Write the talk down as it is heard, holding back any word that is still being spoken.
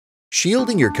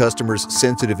Shielding your customers'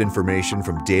 sensitive information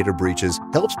from data breaches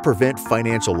helps prevent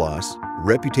financial loss,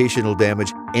 reputational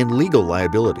damage, and legal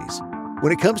liabilities.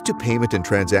 When it comes to payment and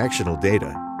transactional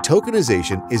data,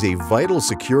 tokenization is a vital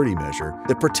security measure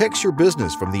that protects your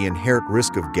business from the inherent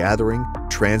risk of gathering,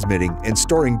 transmitting, and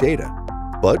storing data.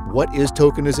 But what is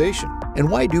tokenization?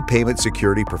 And why do payment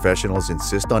security professionals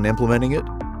insist on implementing it?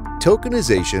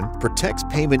 Tokenization protects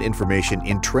payment information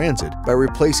in transit by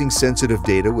replacing sensitive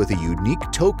data with a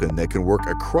unique token that can work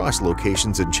across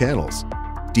locations and channels.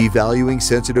 Devaluing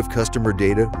sensitive customer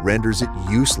data renders it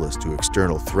useless to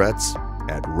external threats,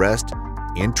 at rest,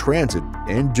 in transit,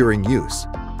 and during use.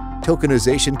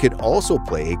 Tokenization can also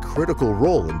play a critical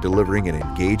role in delivering an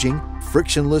engaging,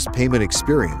 frictionless payment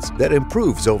experience that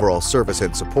improves overall service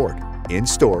and support,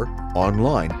 in-store,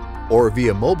 online, or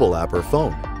via mobile app or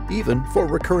phone, even for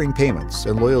recurring payments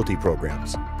and loyalty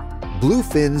programs.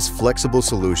 Bluefin's flexible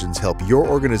solutions help your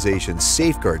organization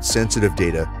safeguard sensitive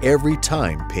data every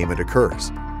time payment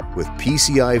occurs. With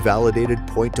PCI-validated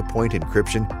point-to-point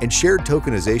encryption and shared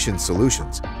tokenization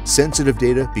solutions, sensitive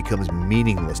data becomes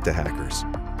meaningless to hackers.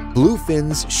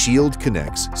 Bluefin's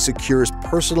ShieldConex secures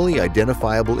personally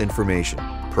identifiable information,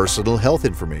 personal health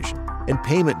information, and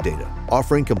payment data,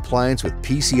 offering compliance with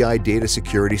PCI data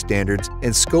security standards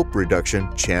and scope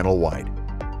reduction channel-wide.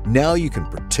 Now you can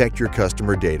protect your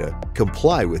customer data,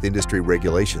 comply with industry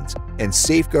regulations, and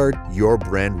safeguard your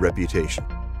brand reputation.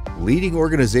 Leading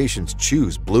organizations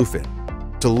choose Bluefin.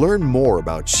 To learn more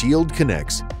about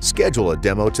ShieldConex, schedule a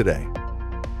demo today.